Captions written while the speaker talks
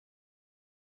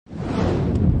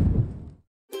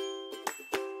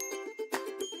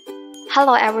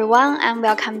Hello everyone and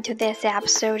welcome to this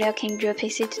episode of KingDraw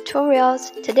PC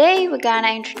Tutorials. Today we're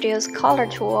gonna introduce Color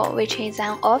Tool, which is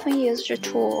an often used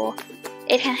tool.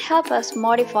 It can help us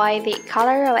modify the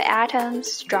color of atoms,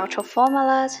 structural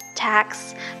formulas,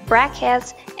 text,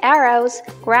 brackets, arrows,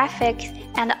 graphics,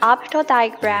 and optical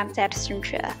diagrams,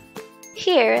 etc.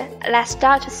 Here, let's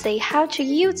start to see how to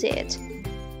use it.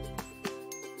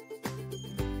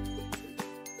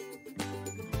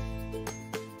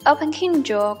 Open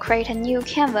KingDraw, create a new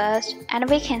canvas, and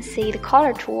we can see the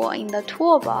color tool in the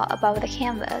toolbar above the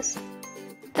canvas.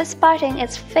 This button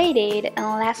is faded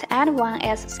unless anyone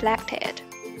is selected.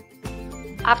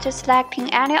 After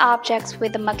selecting any objects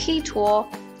with the marquee tool,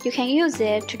 you can use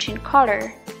it to change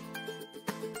color.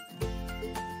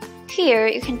 Here,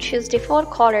 you can choose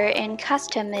default color and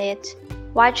custom it.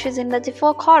 While choosing the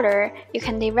default color, you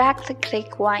can directly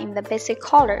click one in the basic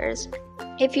colors.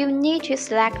 If you need to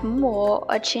select more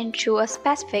or change to a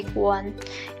specific one,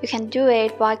 you can do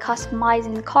it by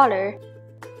customizing the color.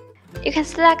 You can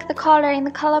select the color in the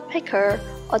color picker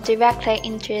or directly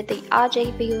enter the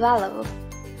RGB value.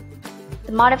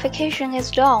 The modification is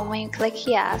done when you click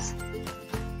Yes.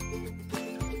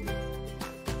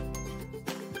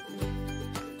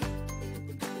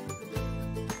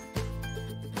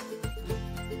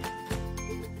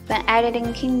 When editing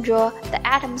KingDraw, the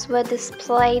atoms will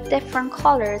display different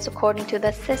colors according to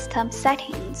the system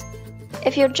settings.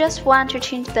 If you just want to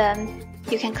change them,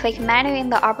 you can click Menu in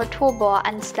the upper toolbar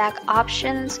and select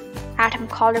Options, Atom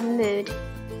Color Mode.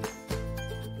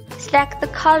 Select the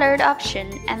colored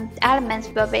option and elements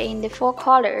will be in default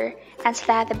color, and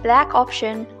select the black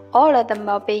option, all of them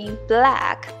will be in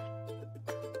black.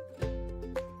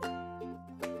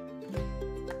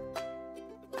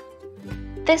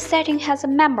 This setting has a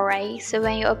memory, so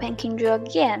when you open KingDraw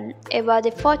again, it will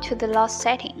default to the last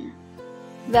setting.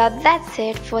 Well, that's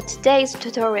it for today's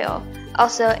tutorial.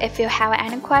 Also, if you have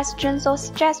any questions or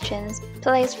suggestions,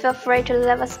 please feel free to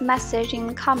leave us a message in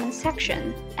the comment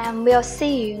section, and we'll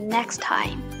see you next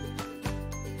time.